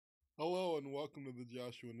Hello and welcome to the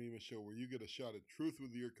Joshua Nima Show, where you get a shot at truth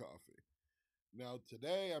with your coffee. Now,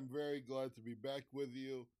 today I'm very glad to be back with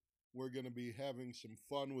you. We're going to be having some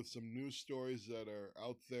fun with some news stories that are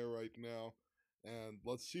out there right now, and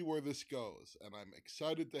let's see where this goes. And I'm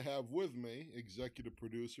excited to have with me executive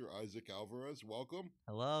producer Isaac Alvarez. Welcome.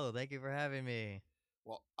 Hello, thank you for having me.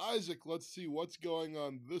 Well, Isaac, let's see what's going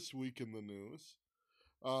on this week in the news.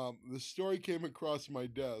 The story came across my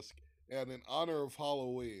desk, and in honor of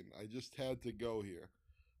Halloween, I just had to go here.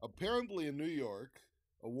 Apparently, in New York,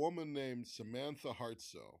 a woman named Samantha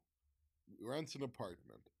Hartsoe rents an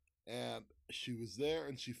apartment, and she was there,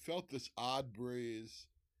 and she felt this odd breeze,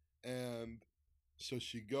 and so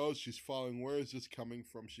she goes. She's following, where is this coming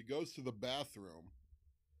from? She goes to the bathroom,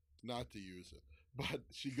 not to use it, but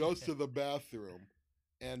she goes to the bathroom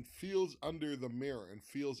and feels under the mirror and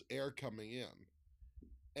feels air coming in.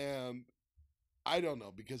 And I don't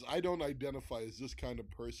know, because I don't identify as this kind of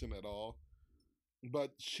person at all.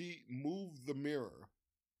 But she moved the mirror.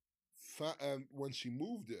 And when she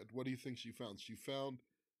moved it, what do you think she found? She found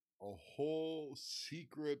a whole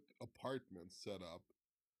secret apartment set up.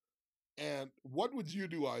 And what would you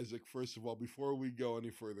do, Isaac, first of all, before we go any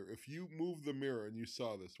further? If you moved the mirror and you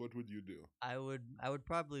saw this, what would you do? I would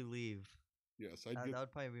probably leave. Yes, That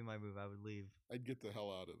would probably be my move. I would leave. I'd get the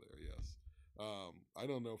hell out of there, yes. I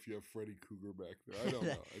don't know if you have Freddy Krueger back there. I don't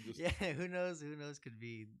know. Yeah, who knows? Who knows could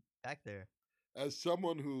be back there. As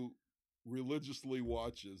someone who religiously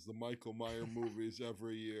watches the Michael Myers movies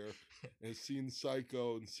every year, has seen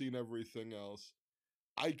Psycho and seen everything else,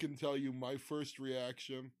 I can tell you my first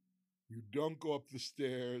reaction: you don't go up the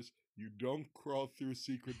stairs, you don't crawl through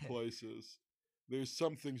secret places. There's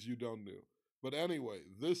some things you don't do. But anyway,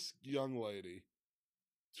 this young lady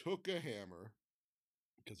took a hammer,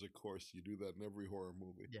 because of course you do that in every horror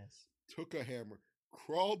movie. Yes. Took a hammer,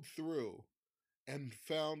 crawled through, and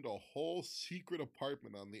found a whole secret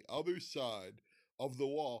apartment on the other side of the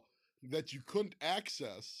wall that you couldn't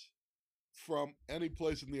access from any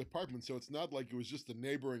place in the apartment. So it's not like it was just a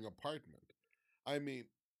neighboring apartment. I mean,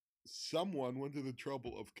 someone went to the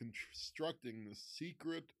trouble of constructing this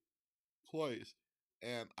secret place.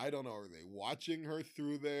 And I don't know, are they watching her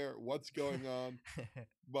through there? What's going on?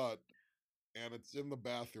 And it's in the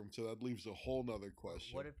bathroom, so that leaves a whole nother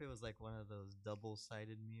question. What if it was like one of those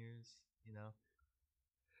double-sided mirrors?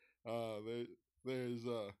 There's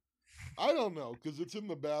I don't know, because it's in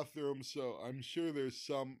the bathroom, so I'm sure there's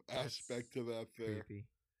some aspect to that there. Creepy.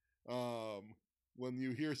 When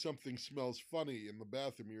you hear something smells funny in the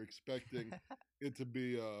bathroom, you're expecting it to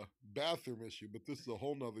be a bathroom issue, but this is a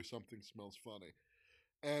whole nother something smells funny.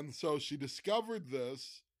 And so she discovered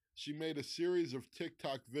this. She made a series of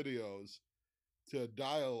TikTok videos to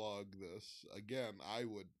dialogue this. Again, I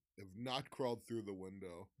would have not crawled through the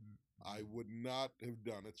window. I would not have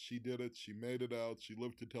done it. She did it. She made it out. She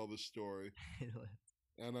lived to tell the story.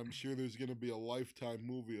 And I'm sure there's going to be a Lifetime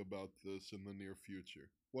movie about this in the near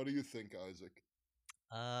future. What do you think, Isaac?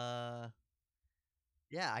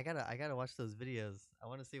 Yeah, I gotta watch those videos. I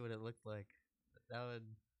want to see what it looked like. That would.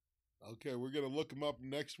 Okay, we're going to look them up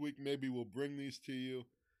next week. Maybe we'll bring these to you.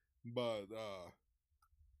 But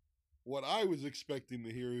what I was expecting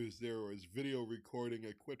to hear is there was video recording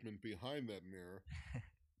equipment behind that mirror.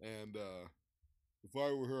 And if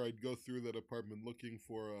I were her, I'd go through that apartment looking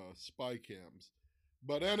for spy cams.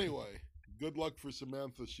 But anyway, good luck for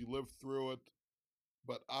Samantha. She lived through it.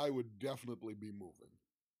 But I would definitely be moving.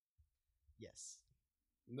 Yes.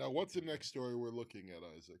 Now, what's the next story we're looking at,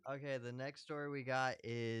 Isaac? Okay, the next story we got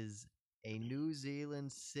is a New Zealand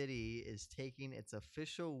city is taking its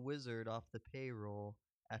official wizard off the payroll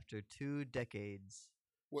after 2 decades.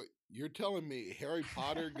 What, you're telling me Harry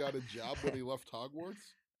Potter got a job when he left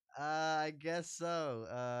Hogwarts? I guess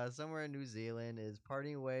so. Somewhere in New Zealand is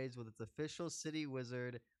parting ways with its official city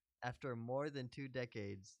wizard after more than 2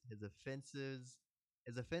 decades. His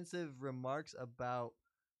offensive remarks about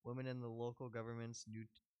women in the local government's new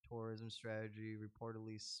tourism strategy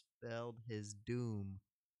reportedly spelled his doom.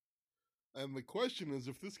 And the question is,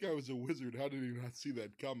 if this guy was a wizard, how did he not see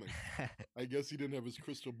that coming? I guess he didn't have his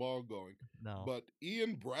crystal ball going. No. But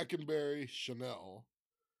Ian Brackenbury Chanel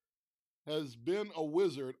has been a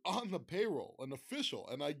wizard on the payroll, an official.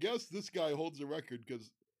 And I guess this guy holds a record because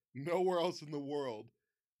nowhere else in the world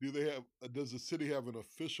does a city have an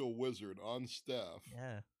official wizard on staff.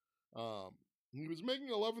 Yeah. He was making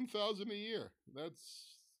 $11,000 a year.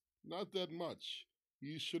 That's not that much.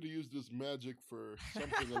 He should have used his magic for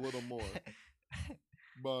something a little more.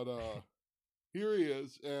 But here he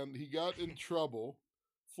is, and he got in trouble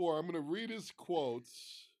for, I'm going to read his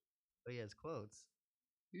quotes. Oh, he has quotes.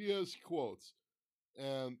 He has quotes.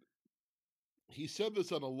 And he said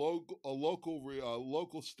this on a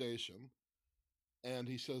local station, and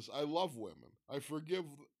he says, "I love women. I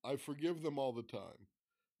forgive them all the time.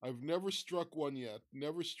 I've never struck one yet.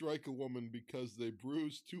 Never strike a woman because they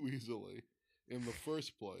bruise too easily in the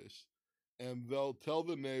first place, and they'll tell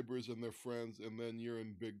the neighbors and their friends, and then you're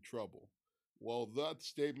in big trouble." Well, that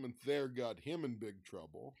statement there got him in big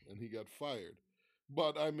trouble, and he got fired.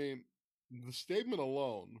 But I mean, the statement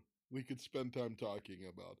alone we could spend time talking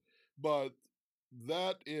about. But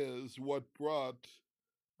that is what brought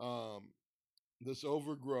um, this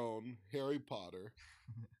overgrown Harry Potter,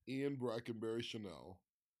 Ian Brackenbury Chanel,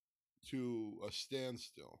 to a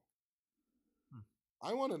standstill. Hmm.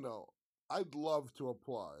 I want to know. I'd love to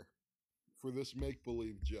apply for this make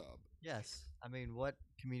believe job. Yes. I mean, what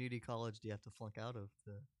community college do you have to flunk out of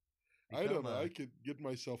to I don't become know. I could get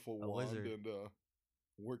myself a a wand wizard? and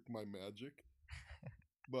work my magic,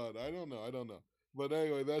 but I don't know. I don't know. But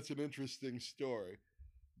anyway, that's an interesting story.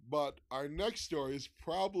 But our next story is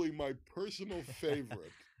probably my personal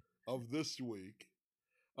favorite of this week.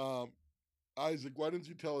 Um, Isaac, why don't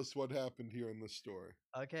you tell us what happened here in this story?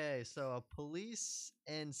 Okay, so a police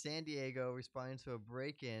in San Diego responding to a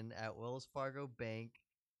break-in at Wells Fargo Bank,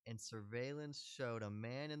 and surveillance showed a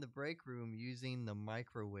man in the break room using the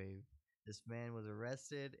microwave. This man was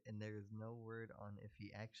arrested, and there is no word on if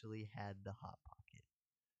he actually had the hot pocket.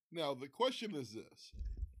 Now, the question is this.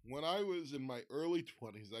 When I was in my early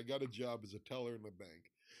 20s, I got a job as a teller in a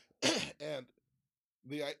bank. and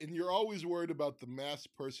and you're always worried about the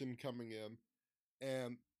masked person coming in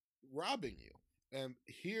and robbing you. And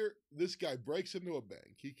here this guy breaks into a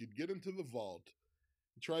bank. He could get into the vault,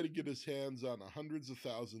 try to get his hands on hundreds of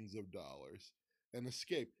thousands of dollars and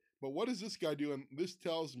escape. But what does this guy do? And this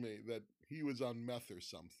tells me that he was on meth or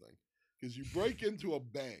something. Because you break into a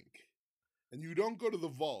bank and you don't go to the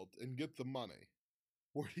vault and get the money.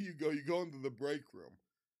 Where do you go? You go into the break room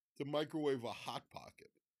to microwave a hot pocket.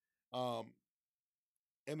 Um,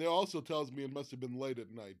 and it also tells me it must have been late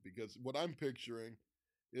at night because what I'm picturing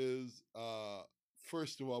is,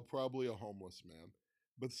 first of all, probably a homeless man.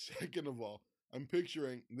 But second of all, I'm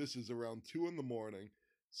picturing this is around 2 in the morning,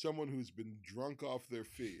 someone who's been drunk off their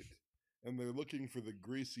feet, and they're looking for the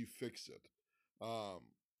greasy fix it. Um,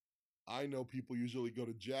 I know people usually go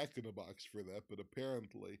to Jack in the Box for that, but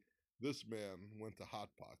apparently this man went to Hot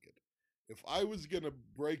Pocket. If I was gonna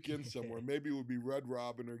break in somewhere, maybe it would be Red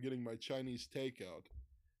Robin or getting my Chinese takeout.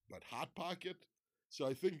 But Hot Pocket? So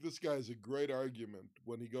I think this guy has a great argument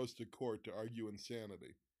when he goes to court to argue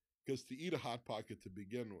insanity. Because to eat a Hot Pocket to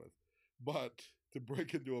begin with, but to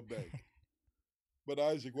break into a bank. But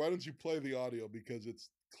Isaac, why don't you play the audio because it's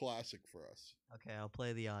classic for us? Okay, I'll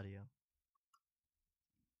play the audio.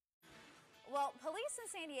 Well, police in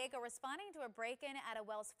San Diego responding to a break-in at a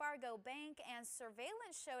Wells Fargo bank, and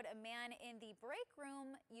surveillance showed a man in the break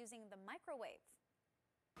room using the microwave.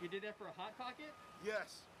 You did that for a Hot Pocket?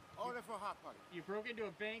 Yes. All that for a Hot Pocket. You broke into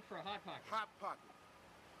a bank for a Hot Pocket? Hot Pocket.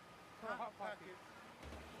 For a Hot Pocket.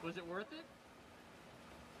 Was it worth it?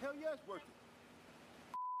 Hell yeah, it's worth it.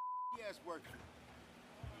 Yeah, it's worth it.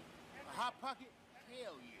 A Hot Pocket?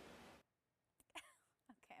 Hell yeah.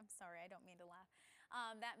 Okay, I'm sorry, I don't mean to laugh.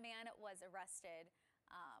 That man was arrested.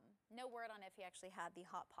 No word on if he actually had the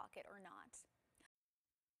hot pocket or not.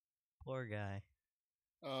 Poor guy.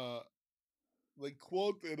 The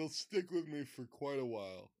quote that'll stick with me for quite a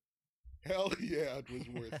while. Hell yeah, it was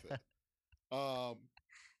worth it.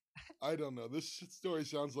 I don't know. This story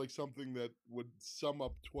sounds like something that would sum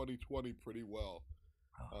up 2020 pretty well.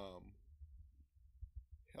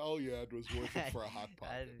 Hell yeah, it was worth it for a hot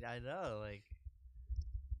pocket. I know, like,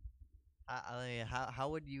 I mean, how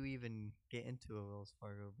would you even get into a Wells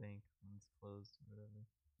Fargo bank when it's closed or whatever?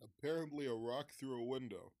 Apparently, a rock through a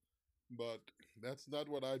window. But that's not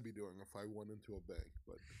what I'd be doing if I went into a bank.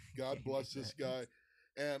 But God bless this guy.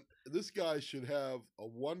 And this guy should have a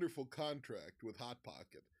wonderful contract with Hot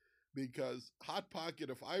Pocket. Because Hot Pocket,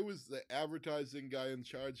 if I was the advertising guy in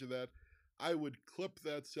charge of that, I would clip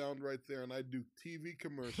that sound right there and I'd do TV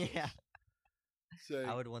commercials. Yeah. Saying,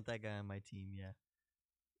 I would want that guy on my team, yeah.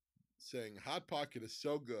 Saying Hot Pocket is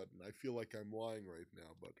so good, and I feel like I'm lying right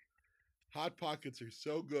now, but Hot Pockets are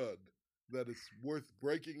so good that it's worth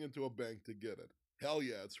breaking into a bank to get it. Hell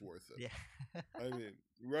yeah, it's worth it. Yeah. I mean,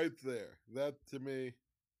 right there. That to me,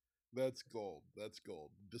 that's gold. That's gold.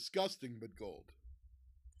 Disgusting, but gold.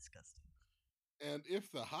 Disgusting. And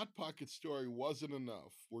if the Hot Pocket story wasn't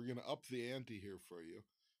enough, we're going to up the ante here for you.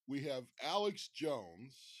 We have Alex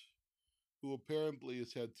Jones, who apparently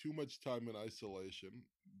has had too much time in isolation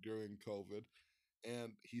during COVID.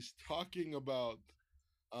 And he's talking about,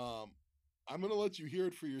 I'm going to let you hear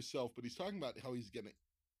it for yourself, but he's talking about how he's going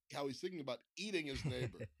to how he's thinking about eating his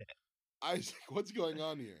neighbor. Isaac, what's going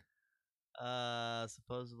on here?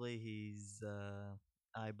 Supposedly he's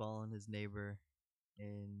eyeballing his neighbor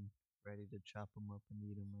and ready to chop him up and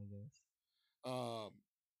eat him, I guess.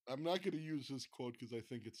 I'm not going to use this quote because I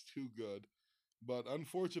think it's too good. But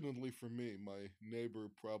unfortunately for me, my neighbor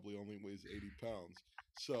probably only weighs 80 pounds.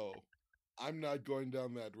 So I'm not going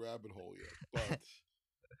down that rabbit hole yet.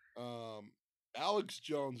 But Alex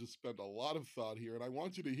Jones has spent a lot of thought here, and I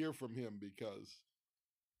want you to hear from him because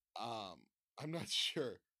I'm not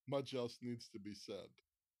sure much else needs to be said.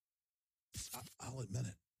 I'll admit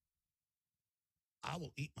it. I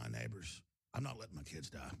will eat my neighbors. I'm not letting my kids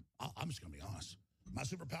die. I'm just going to be honest. My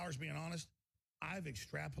superpower is being honest. I've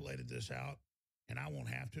extrapolated this out, and I won't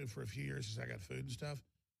have to for a few years because I got food and stuff.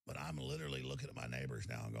 But I'm literally looking at my neighbors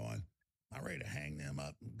now and going, I'm ready to hang them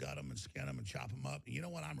up and gut them and skin them and chop them up. And you know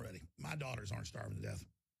what? I'm ready. My daughters aren't starving to death.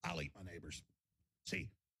 I'll eat my neighbors. See,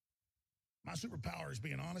 my superpower is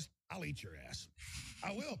being honest. I'll eat your ass.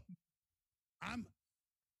 I will. I'm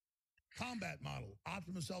combat model,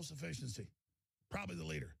 optimum self-sufficiency, probably the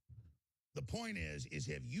leader. The point is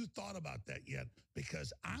have you thought about that yet?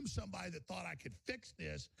 Because I'm somebody that thought I could fix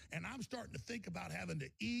this, and I'm starting to think about having to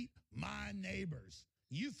eat my neighbors.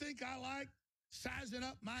 You think I like sizing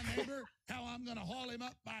up my neighbor, how I'm going to haul him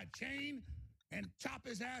up by a chain and chop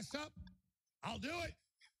his ass up? I'll do it.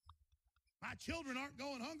 My children aren't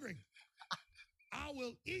going hungry. I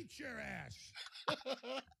will eat your ass.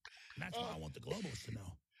 And that's why I want the globalists to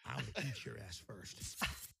know. I will eat your ass first.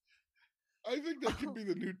 I think that could be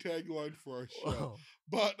the new tagline for our show. Whoa.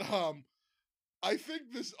 But I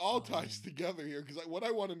think this all ties together here because what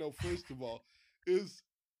I want to know, first of all, is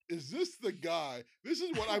this the guy? This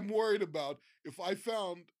is what I'm worried about. If I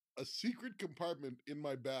found a secret compartment in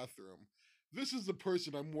my bathroom, this is the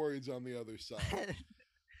person I'm worried is on the other side.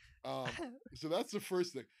 So that's the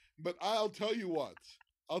first thing. But I'll tell you what,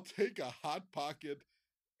 I'll take a Hot Pocket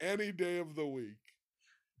any day of the week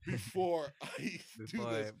before I do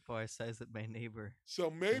this. Before I size up my neighbor.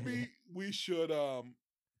 So maybe we should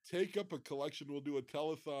take up a collection. We'll do a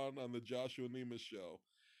telethon on the Joshua Nemus show.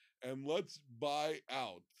 And let's buy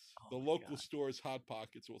out the local store's Hot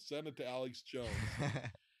Pockets. We'll send it to Alex Jones.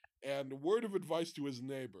 And a word of advice to his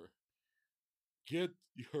neighbor. Get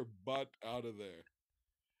your butt out of there.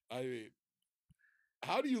 I mean,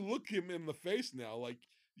 how do you look him in the face now? Like,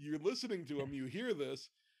 you're listening to him, you hear this,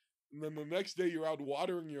 and then the next day you're out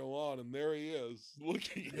watering your lawn, and there he is,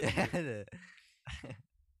 looking at you.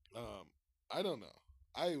 I don't know.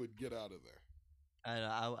 I would get out of there.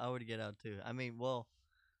 I would get out too. I mean,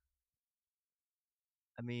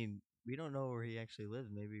 we don't know where he actually lives.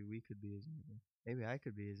 Maybe we could be his neighbor. Maybe I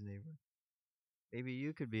could be his neighbor. Maybe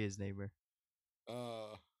you could be his neighbor.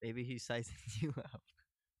 Maybe he's sizing you up.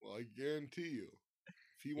 Well, I guarantee you,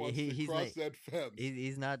 if he wants to cross that fence,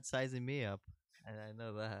 he's not sizing me up. I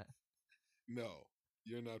know that. No,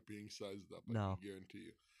 you're not being sized up. No. I can guarantee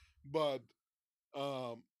you. But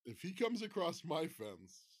if he comes across my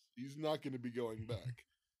fence, he's not going to be going back.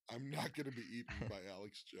 I'm not going to be eaten by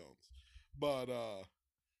Alex Jones. But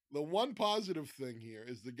the one positive thing here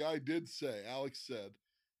is the guy did say, Alex said,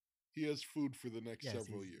 he has food for the next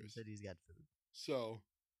several years. He said he's got food. So,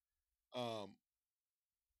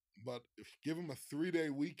 but if you give him a 3-day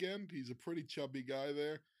weekend, he's a pretty chubby guy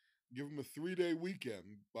there. Give him a 3-day weekend.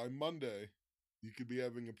 By Monday, you could be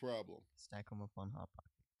having a problem. Stack them up on Hot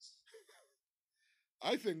Pockets.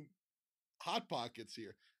 I think Hot Pockets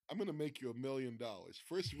here, I'm going to make you $1 million.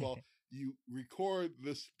 First of all, you record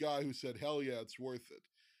this guy who said, hell yeah, it's worth it.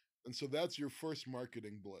 And so that's your first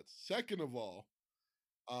marketing blitz. Second of all,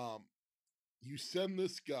 you send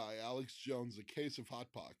this guy, Alex Jones, a case of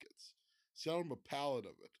Hot Pockets. Sell him a pallet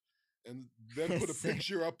of it. And then put a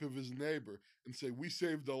picture up of his neighbor and say, we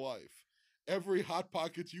saved a life. Every Hot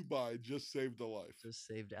Pocket you buy just saved a life. Just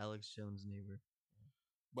saved Alex Jones' neighbor.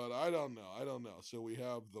 But I don't know. So we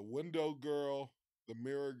have the window girl, the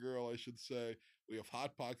mirror girl, I should say. We have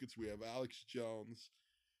Hot Pockets. We have Alex Jones.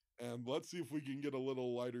 And let's see if we can get a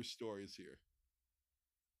little lighter stories here.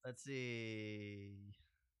 Let's see.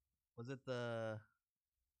 Was it the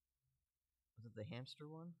hamster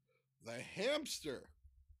one? The hamster.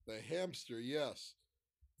 The hamster, yes.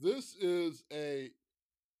 This is a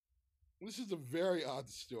very odd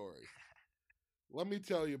story. Let me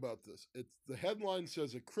tell you about this. The headline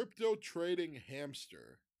says a crypto trading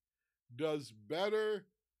hamster does better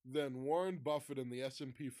than Warren Buffett in the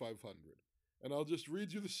S&P 500. And I'll just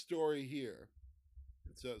read you the story here.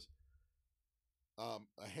 It says, a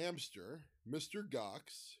hamster, Mr.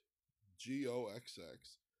 Gox,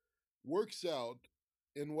 Goxx, works out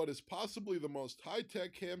in what is possibly the most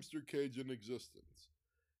high-tech hamster cage in existence.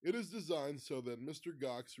 It is designed so that Mr.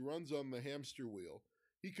 Gox runs on the hamster wheel.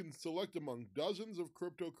 He can select among dozens of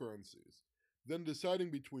cryptocurrencies. Then,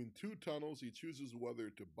 deciding between two tunnels, he chooses whether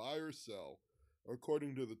to buy or sell,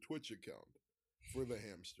 according to the Twitch account for the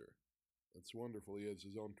hamster. That's wonderful. He has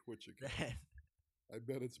his own Twitch account. I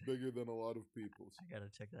bet it's bigger than a lot of people's. I gotta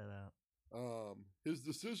check that out. His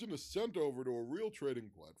decision is sent over to a real trading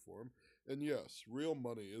platform, and yes, real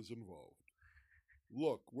money is involved.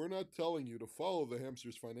 Look, we're not telling you to follow the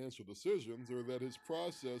hamster's financial decisions or that his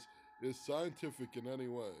process is scientific in any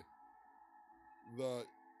way. The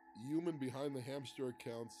human behind the hamster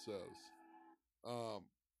account says.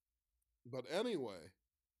 But anyway,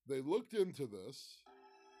 they looked into this.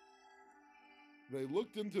 They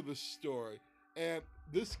looked into this story, and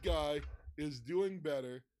this guy is doing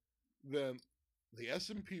better than the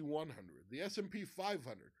S&P 100, the S&P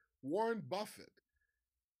 500. Warren Buffett,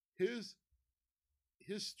 his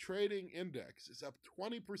trading index is up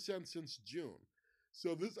 20% since June.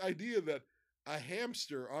 So this idea that a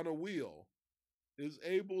hamster on a wheel is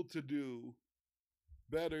able to do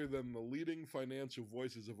better than the leading financial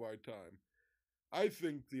voices of our time, I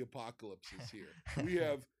think the apocalypse is here. We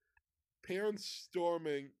have parents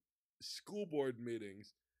storming school board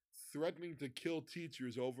meetings, threatening to kill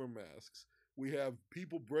teachers over masks. We have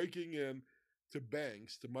people breaking in to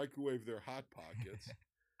banks to microwave their Hot Pockets.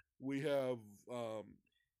 We have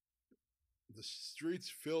the streets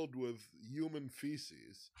filled with human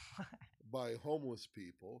feces by homeless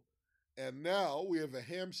people. And now we have a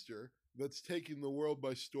hamster that's taking the world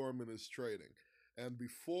by storm in his trading. And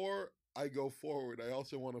before I go forward, I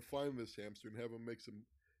also want to find this hamster and have him make some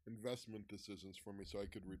investment decisions for me so I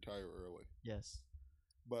could retire early. Yes.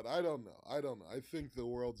 But I don't know. I think the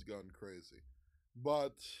world's gone crazy.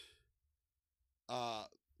 But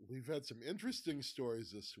we've had some interesting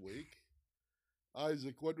stories this week.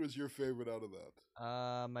 Isaac, what was your favorite out of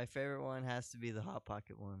that? My favorite one has to be the Hot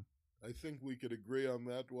Pocket one. I think we could agree on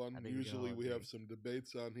that one. Usually we have some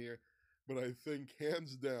debates on here, but I think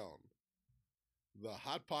hands down, the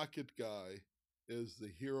Hot Pocket guy is the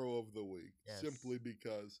hero of the week. Yes. Simply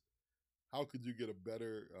because how could you get a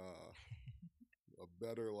better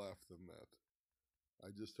laugh than that? I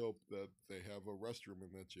just hope that they have a restroom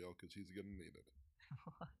in that jail because he's going to need it.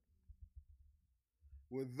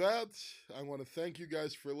 With that, I want to thank you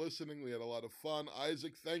guys for listening. We had a lot of fun.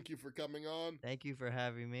 Isaac, thank you for coming on. Thank you for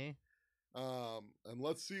having me. And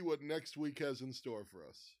let's see what next week has in store for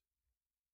us.